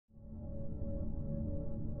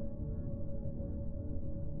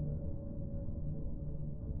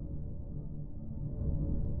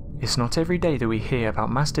It's not every day that we hear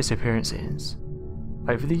about mass disappearances.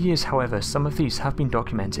 Over the years, however, some of these have been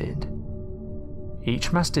documented.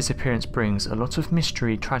 Each mass disappearance brings a lot of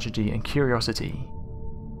mystery, tragedy, and curiosity.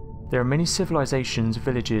 There are many civilizations,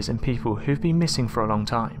 villages, and people who've been missing for a long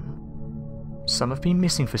time. Some have been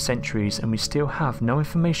missing for centuries, and we still have no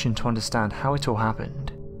information to understand how it all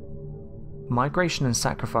happened. Migration and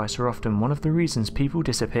sacrifice are often one of the reasons people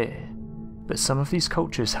disappear, but some of these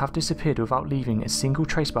cultures have disappeared without leaving a single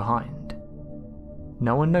trace behind.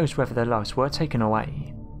 No one knows whether their lives were taken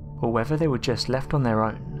away, or whether they were just left on their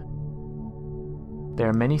own. There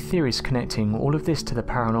are many theories connecting all of this to the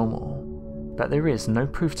paranormal, but there is no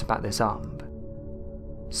proof to back this up.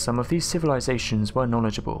 Some of these civilizations were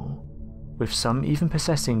knowledgeable, with some even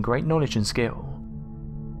possessing great knowledge and skill.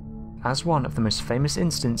 As one of the most famous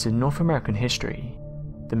incidents in North American history,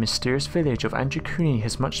 the mysterious village of Anjikuni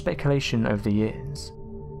has much speculation over the years.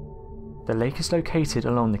 The lake is located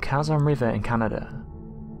along the Kazan River in Canada.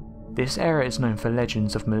 This area is known for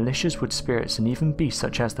legends of malicious wood spirits and even beasts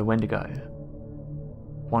such as the Wendigo.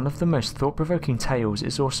 One of the most thought-provoking tales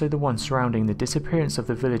is also the one surrounding the disappearance of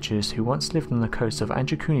the villagers who once lived on the coast of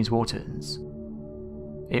Anjikuni's waters.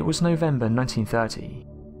 It was November 1930,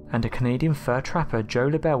 and a Canadian fur trapper, Joe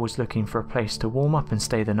LaBelle, was looking for a place to warm up and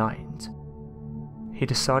stay the night. He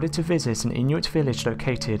decided to visit an Inuit village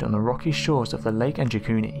located on the rocky shores of the Lake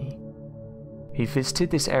Anjikuni. He visited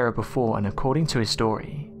this area before, and according to his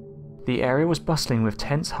story, the area was bustling with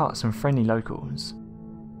tents, huts, and friendly locals.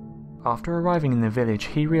 After arriving in the village,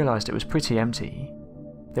 he realized it was pretty empty.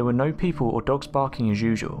 There were no people or dogs barking as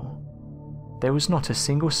usual. There was not a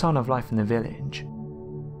single sign of life in the village.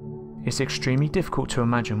 It's extremely difficult to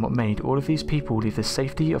imagine what made all of these people leave the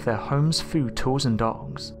safety of their homes, food, tools, and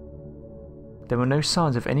dogs. There were no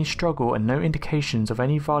signs of any struggle and no indications of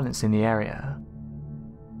any violence in the area.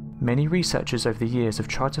 Many researchers over the years have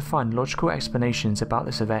tried to find logical explanations about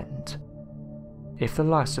this event. If the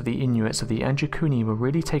lives of the Inuits of the Anjikuni were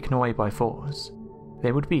really taken away by force,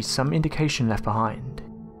 there would be some indication left behind.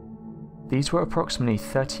 These were approximately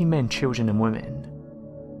 30 men, children, and women.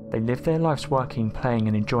 They lived their lives working, playing,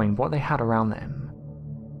 and enjoying what they had around them.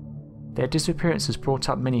 Their disappearance has brought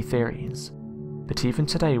up many theories, but even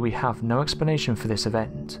today we have no explanation for this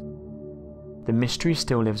event. The mystery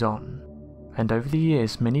still lives on, and over the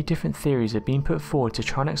years many different theories have been put forward to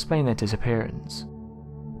try and explain their disappearance.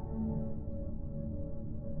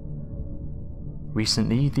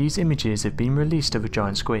 Recently, these images have been released of a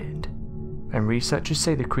giant squid, and researchers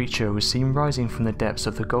say the creature was seen rising from the depths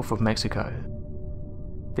of the Gulf of Mexico.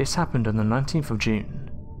 This happened on the 19th of June,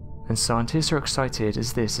 and scientists are excited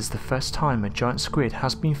as this is the first time a giant squid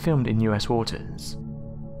has been filmed in US waters.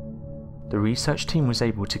 The research team was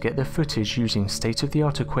able to get the footage using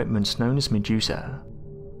state-of-the-art equipment known as Medusa.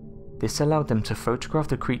 This allowed them to photograph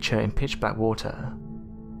the creature in pitch-black water.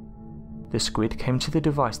 The squid came to the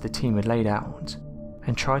device the team had laid out,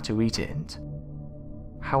 and tried to eat it.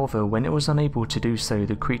 However, when it was unable to do so,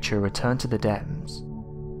 the creature returned to the depths.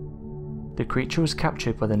 The creature was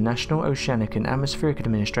captured by the National Oceanic and Atmospheric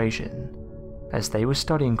Administration, as they were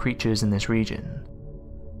studying creatures in this region.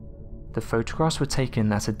 The photographs were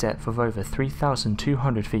taken at a depth of over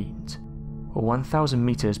 3,200 feet, or 1,000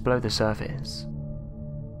 meters below the surface.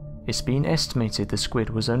 It's been estimated the squid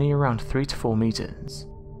was only around 3 to 4 meters,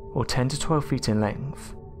 or 10 to 12 feet in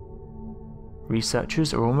length.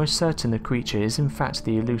 Researchers are almost certain the creature is in fact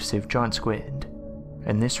the elusive giant squid,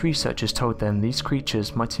 and this research has told them these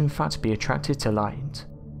creatures might in fact be attracted to light.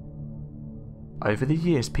 Over the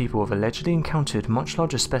years, people have allegedly encountered much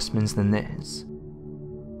larger specimens than this.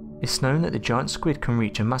 It's known that the giant squid can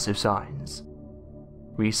reach a massive size.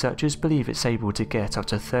 Researchers believe it's able to get up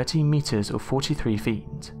to 30 meters or 43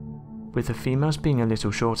 feet, with the females being a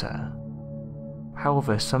little shorter.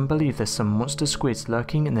 However, some believe there's some monster squids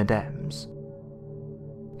lurking in the depths.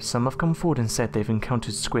 Some have come forward and said they've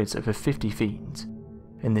encountered squids over 50 feet,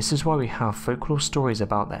 and this is why we have folklore stories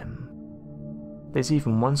about them. There's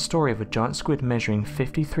even one story of a giant squid measuring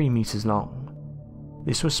 53 meters long.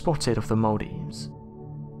 This was spotted off the Maldives.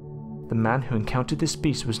 The man who encountered this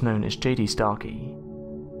beast was known as J.D. Starkey.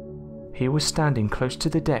 He was standing close to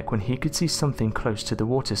the deck when he could see something close to the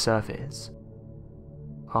water surface.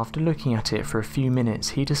 After looking at it for a few minutes,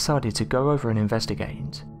 he decided to go over and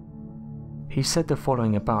investigate. He said the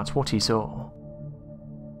following about what he saw.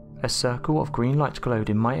 A circle of green light glowed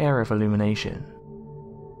in my area of illumination.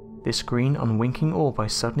 This green unwinking orb I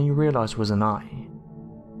suddenly realised was an eye.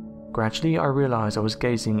 Gradually I realised I was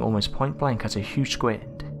gazing almost point blank at a huge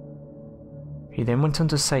squid. He then went on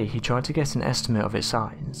to say he tried to get an estimate of its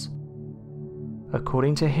size.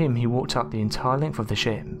 According to him, he walked up the entire length of the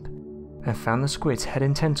ship, and found the squid's head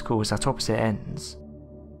and tentacles at opposite ends.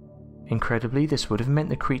 Incredibly, this would have meant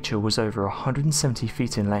the creature was over 170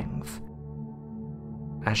 feet in length.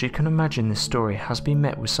 As you can imagine, this story has been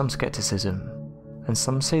met with some skepticism, and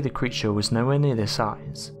some say the creature was nowhere near this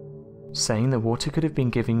size, saying the water could have been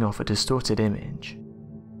giving off a distorted image.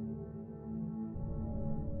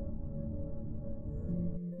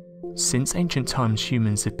 Since ancient times,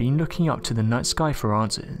 humans have been looking up to the night sky for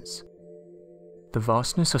answers. The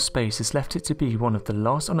vastness of space has left it to be one of the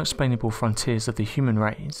last unexplainable frontiers of the human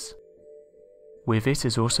race. With it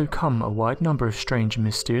has also come a wide number of strange and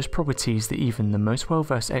mysterious properties that even the most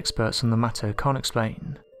well-versed experts on the matter can't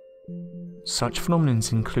explain. Such phenomena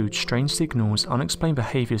include strange signals, unexplained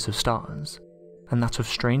behaviours of stars, and that of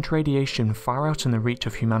strange radiation far out in the reach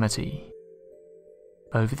of humanity.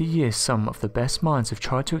 Over the years, some of the best minds have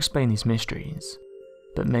tried to explain these mysteries,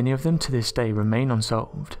 but many of them to this day remain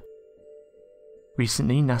unsolved.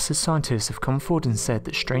 Recently, NASA's scientists have come forward and said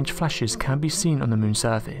that strange flashes can be seen on the moon's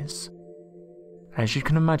surface. As you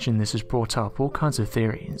can imagine, this has brought up all kinds of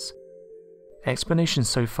theories. Explanations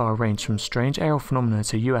so far range from strange aerial phenomena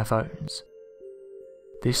to UFOs.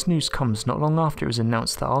 This news comes not long after it was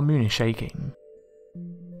announced that our moon is shaking.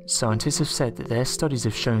 Scientists have said that their studies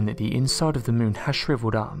have shown that the inside of the moon has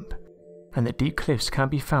shriveled up, and that deep cliffs can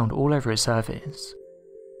be found all over its surface.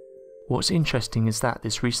 What's interesting is that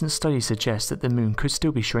this recent study suggests that the moon could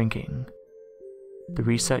still be shrinking. The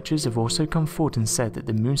researchers have also come forward and said that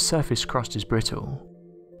the moon's surface crust is brittle,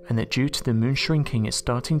 and that due to the moon shrinking it's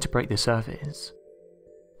starting to break the surface.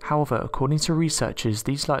 However, according to researchers,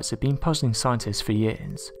 these lights have been puzzling scientists for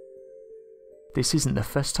years. This isn't the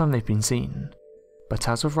first time they've been seen, but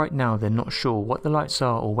as of right now they're not sure what the lights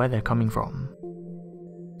are or where they're coming from.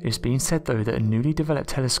 It's been said though that a newly developed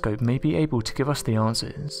telescope may be able to give us the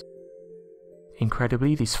answers.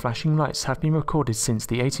 Incredibly, these flashing lights have been recorded since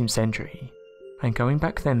the 18th century, and going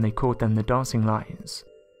back then they called them the dancing lights.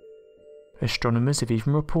 Astronomers have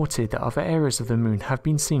even reported that other areas of the moon have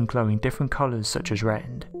been seen glowing different colours such as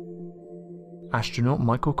red. Astronaut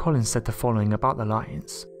Michael Collins said the following about the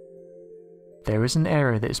lights. There is an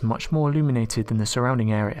area that is much more illuminated than the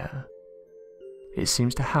surrounding area. It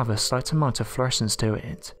seems to have a slight amount of fluorescence to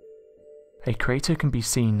it. A crater can be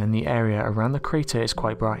seen and the area around the crater is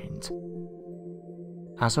quite bright.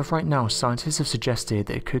 As of right now, scientists have suggested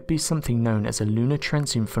that it could be something known as a lunar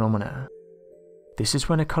transient phenomena. This is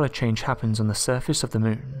when a colour change happens on the surface of the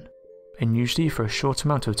moon, and usually for a short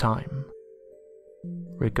amount of time.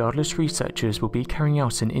 Regardless, researchers will be carrying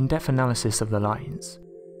out an in-depth analysis of the lights.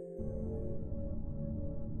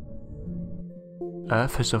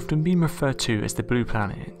 Earth has often been referred to as the blue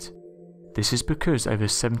planet. This is because over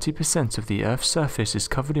 70% of the Earth's surface is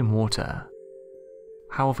covered in water.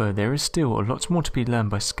 However, there is still a lot more to be learned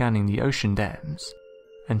by scanning the ocean depths,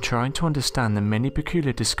 and trying to understand the many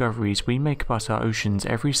peculiar discoveries we make about our oceans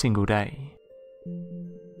every single day.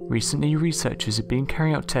 Recently, researchers have been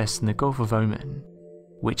carrying out tests in the Gulf of Oman,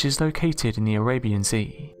 which is located in the Arabian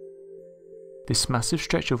Sea. This massive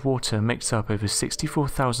stretch of water makes up over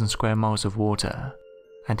 64,000 square miles of water,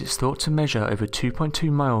 and it's thought to measure over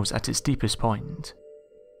 2.2 miles at its deepest point.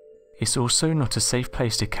 It's also not a safe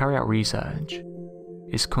place to carry out research.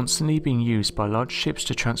 It's constantly being used by large ships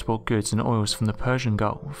to transport goods and oils from the Persian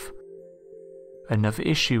Gulf. Another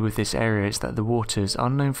issue with this area is that the waters are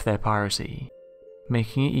known for their piracy,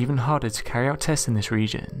 making it even harder to carry out tests in this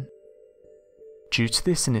region. Due to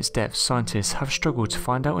this and its depth, scientists have struggled to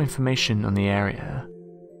find out information on the area.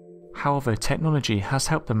 However, technology has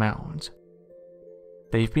helped them out.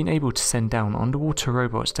 They've been able to send down underwater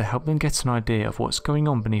robots to help them get an idea of what's going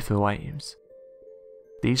on beneath the waves.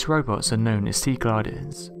 These robots are known as sea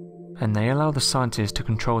gliders, and they allow the scientists to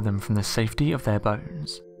control them from the safety of their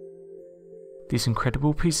boats. These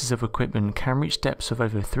incredible pieces of equipment can reach depths of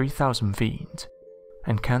over 3,000 feet,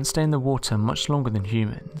 and can stay in the water much longer than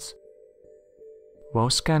humans.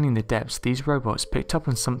 While scanning the depths, these robots picked up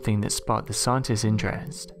on something that sparked the scientists'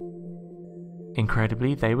 interest.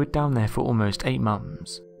 Incredibly, they were down there for almost 8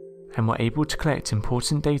 months, and were able to collect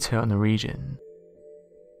important data on the region.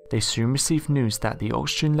 They soon received news that the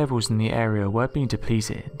oxygen levels in the area were being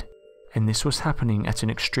depleted, and this was happening at an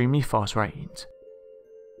extremely fast rate.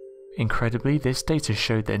 Incredibly, this data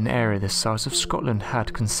showed that an area the size of Scotland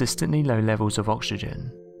had consistently low levels of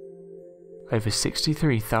oxygen. Over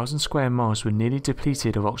 63,000 square miles were nearly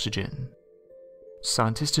depleted of oxygen.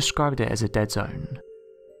 Scientists described it as a dead zone.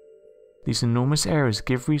 These enormous areas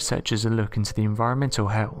give researchers a look into the environmental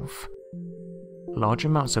health. Large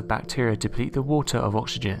amounts of bacteria deplete the water of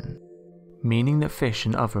oxygen, meaning that fish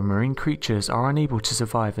and other marine creatures are unable to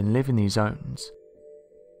survive and live in these zones.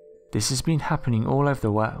 This has been happening all over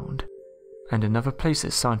the world, And another place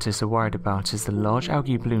that scientists are worried about is the large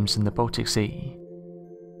algae blooms in the Baltic Sea.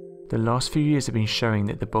 The last few years have been showing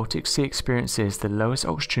that the Baltic Sea experiences the lowest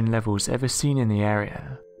oxygen levels ever seen in the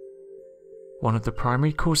area. One of the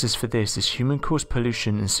primary causes for this is human-caused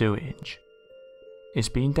pollution and sewage. It's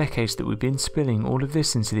been decades that we've been spilling all of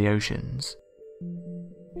this into the oceans.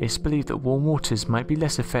 It's believed that warm waters might be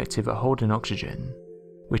less effective at holding oxygen,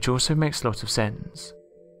 which also makes a lot of sense,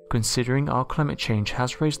 considering our climate change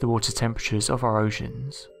has raised the water temperatures of our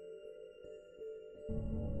oceans.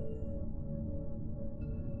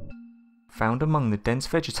 Found among the dense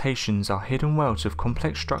vegetations are hidden wells of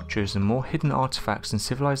complex structures and more hidden artifacts and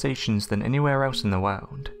civilizations than anywhere else in the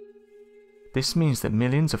world. This means that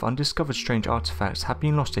millions of undiscovered strange artifacts have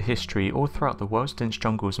been lost to history all throughout the world's dense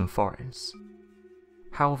jungles and forests.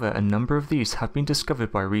 However, a number of these have been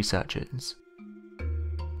discovered by researchers.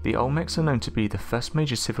 The Olmecs are known to be the first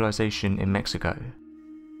major civilization in Mexico.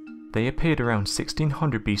 They appeared around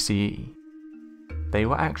 1600 BCE. They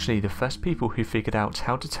were actually the first people who figured out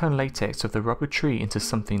how to turn latex of the rubber tree into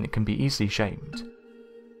something that can be easily shaped.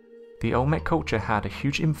 The Olmec culture had a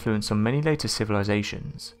huge influence on many later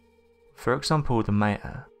civilizations, for example the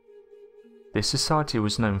Maya. This society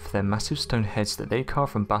was known for their massive stone heads that they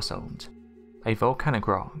carved from basalt, a volcanic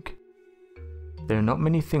rock. There are not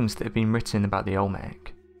many things that have been written about the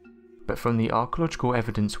Olmec, but from the archaeological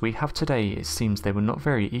evidence we have today it seems they were not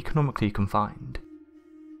very economically confined.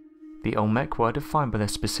 The Olmec were defined by their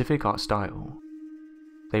specific art style.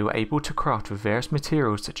 They were able to craft with various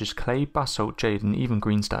materials such as clay, basalt, jade and even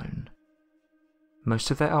greenstone. Most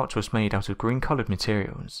of their art was made out of green coloured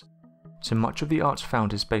materials, so much of the art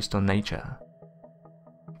found is based on nature.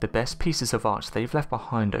 The best pieces of art they've left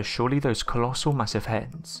behind are surely those colossal massive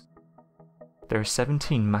heads. There are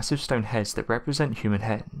 17 massive stone heads that represent human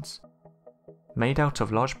heads. Made out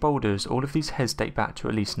of large boulders, all of these heads date back to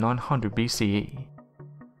at least 900 BCE.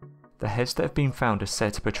 The heads that have been found are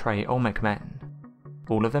said to portray Olmec men,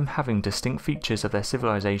 all of them having distinct features of their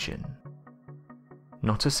civilization.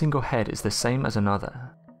 Not a single head is the same as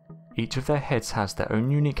another. Each of their heads has their own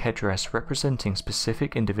unique headdress representing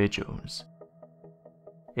specific individuals.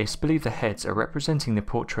 It's believed the heads are representing the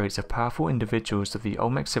portraits of powerful individuals of the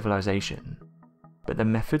Olmec civilization, but the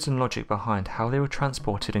methods and logic behind how they were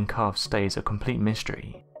transported and carved stays a complete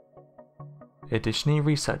mystery. Additionally,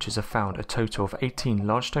 researchers have found a total of 18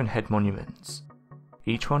 large stone head monuments,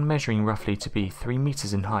 each one measuring roughly to be 3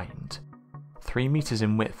 meters in height, 3 meters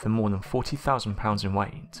in width and more than 40,000 pounds in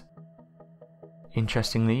weight.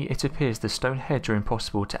 Interestingly, it appears the stone heads are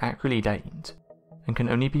impossible to accurately date, and can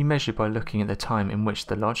only be measured by looking at the time in which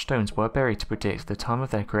the large stones were buried to predict the time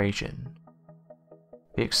of their creation.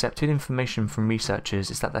 The accepted information from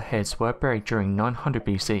researchers is that the heads were buried during 900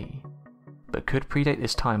 BC, but could predate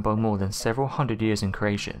this time by more than several hundred years in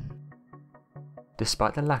creation.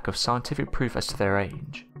 Despite the lack of scientific proof as to their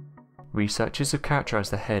age, researchers have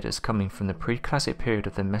characterized the head as coming from the pre-classic period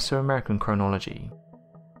of the Mesoamerican chronology,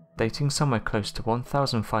 dating somewhere close to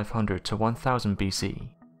 1500 to 1000 BC.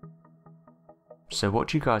 So what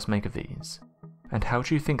do you guys make of these? And how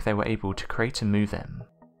do you think they were able to create and move them?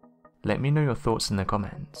 Let me know your thoughts in the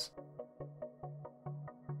comments.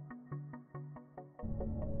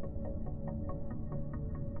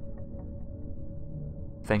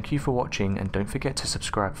 Thank you for watching and don't forget to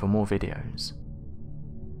subscribe for more videos.